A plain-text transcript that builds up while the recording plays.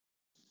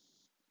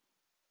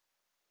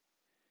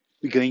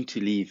We're going to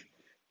leave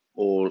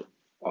all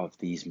of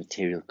these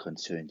material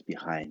concerns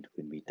behind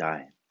when we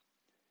die.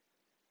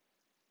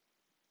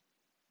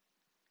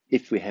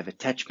 If we have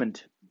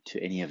attachment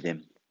to any of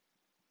them,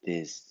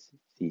 there's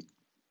the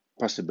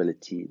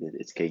possibility that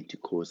it's going to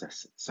cause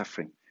us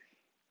suffering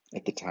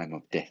at the time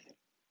of death.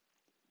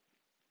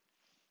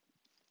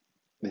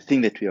 The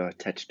thing that we are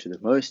attached to the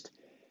most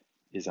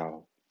is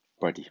our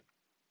body.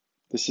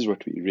 This is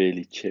what we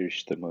really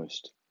cherish the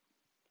most.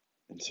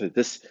 And so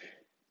this,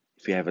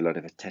 if we have a lot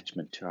of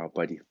attachment to our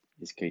body,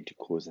 is going to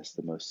cause us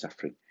the most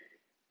suffering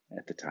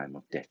at the time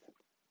of death.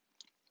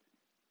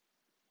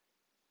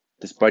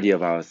 This body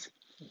of ours,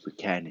 if we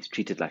can, is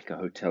treated like a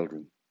hotel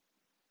room.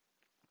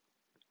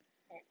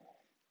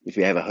 If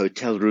we have a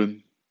hotel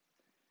room,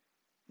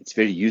 it's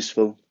very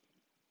useful,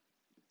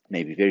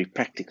 maybe very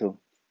practical.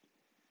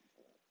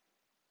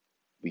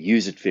 We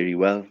use it very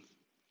well.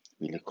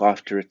 We look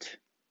after it.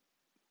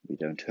 We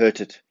don't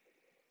hurt it,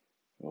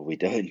 or we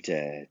don't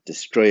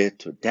destroy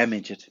it or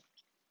damage it.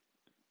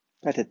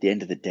 But at the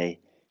end of the day,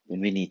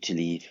 when we need to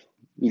leave,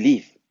 we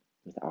leave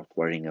without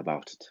worrying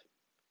about it.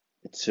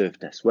 It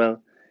served us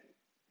well,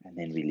 and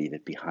then we leave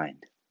it behind.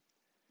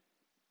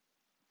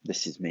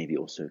 This is maybe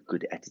also a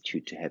good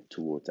attitude to have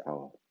towards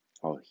our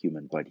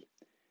human body.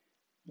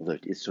 Although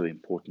it is so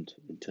important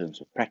in terms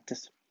of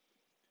practice,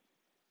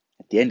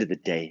 at the end of the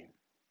day,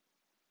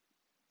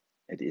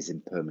 it is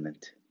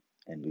impermanent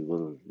and we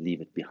will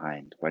leave it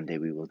behind. One day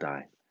we will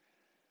die.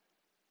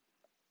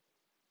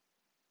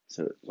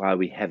 So while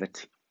we have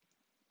it,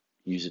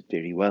 use it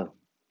very well.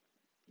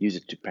 Use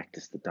it to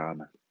practice the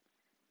Dharma,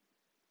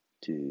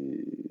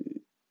 to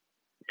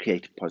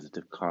create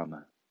positive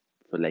karma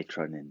for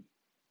later on in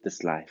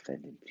this life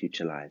and in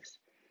future lives.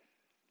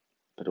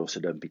 But also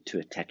don't be too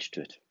attached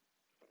to it.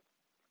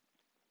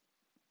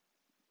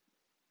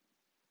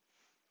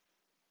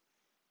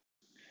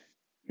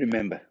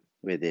 Remember,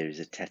 where there is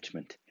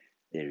attachment,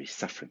 there is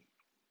suffering.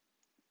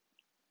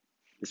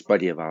 This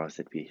body of ours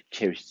that we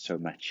cherished so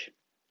much,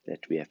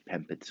 that we have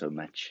pampered so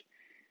much,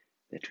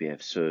 that we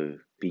have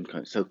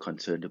been so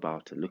concerned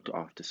about and looked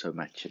after so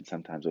much, and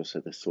sometimes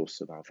also the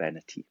source of our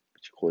vanity,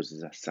 which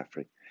causes us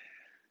suffering,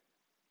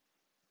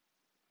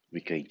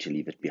 we're going to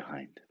leave it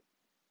behind.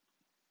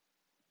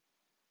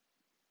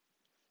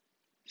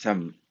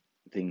 Some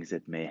things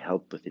that may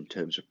help with in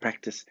terms of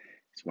practice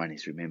is one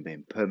is remember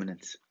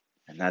impermanence.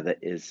 Another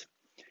is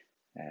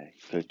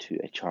go to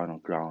a charnel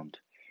ground,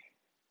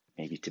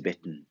 maybe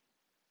Tibetan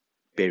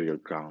burial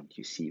ground.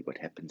 You see what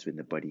happens when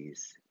the body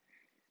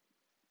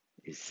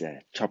is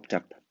chopped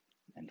up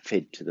and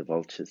fed to the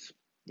vultures.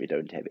 We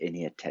don't have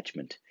any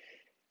attachment.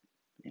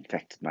 In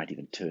fact, it might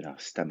even turn our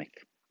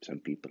stomach. Some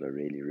people are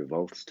really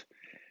revulsed.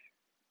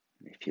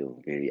 They feel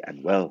very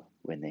unwell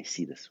when they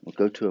see this. Or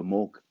go to a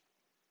morgue.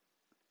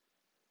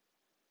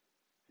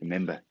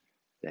 Remember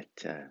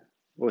that,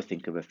 or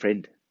think of a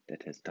friend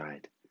that has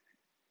died.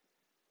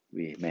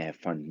 We may have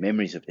fond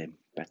memories of them,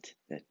 but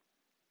that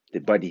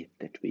the body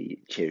that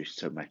we cherish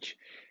so much,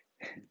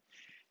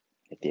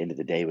 at the end of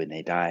the day when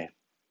they die,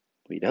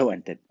 we don't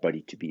want that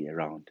body to be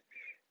around.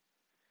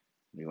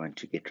 We want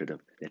to get rid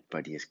of that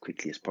body as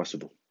quickly as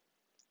possible.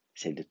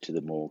 Send it to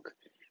the morgue,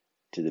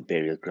 to the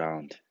burial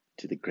ground,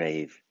 to the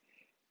grave,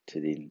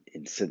 to be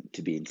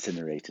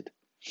incinerated.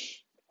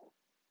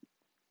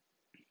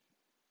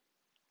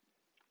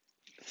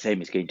 The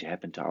same is going to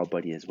happen to our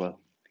body as well.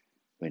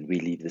 When we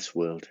leave this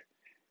world,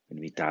 when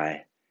we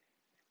die,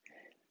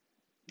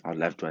 our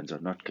loved ones are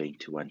not going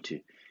to want to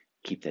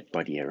keep that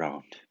body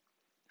around.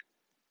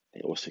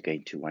 They're also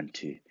going to want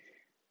to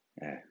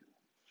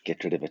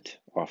get rid of it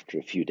after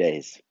a few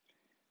days.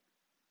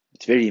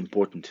 It's very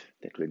important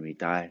that when we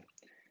die,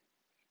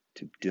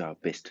 to do our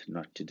best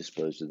not to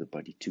dispose of the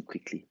body too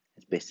quickly,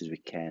 as best as we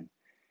can.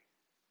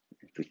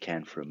 If we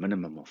can, for a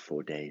minimum of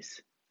 4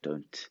 days,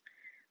 don't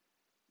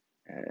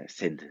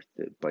send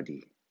the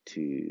body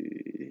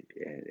to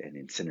an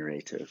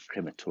incinerator,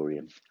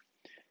 crematorium,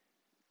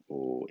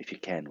 or if you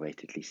can,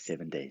 wait at least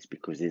 7 days,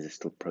 because there's a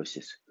still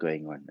process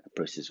going on, a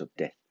process of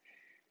death.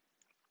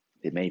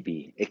 There may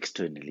be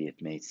externally,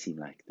 it may seem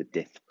like the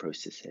death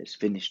process has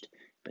finished,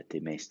 but there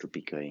may still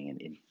be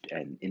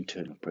an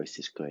internal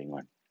process going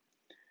on.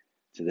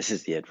 So this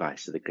is the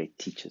advice of the great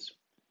teachers.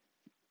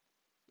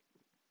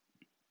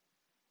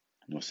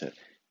 And also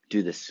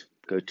do this,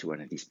 go to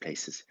one of these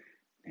places,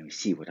 and we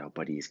see what our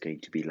body is going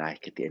to be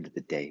like at the end of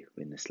the day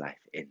when this life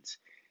ends.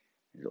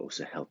 It will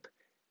also help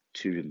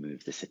to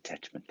remove this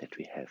attachment that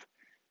we have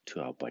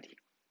to our body.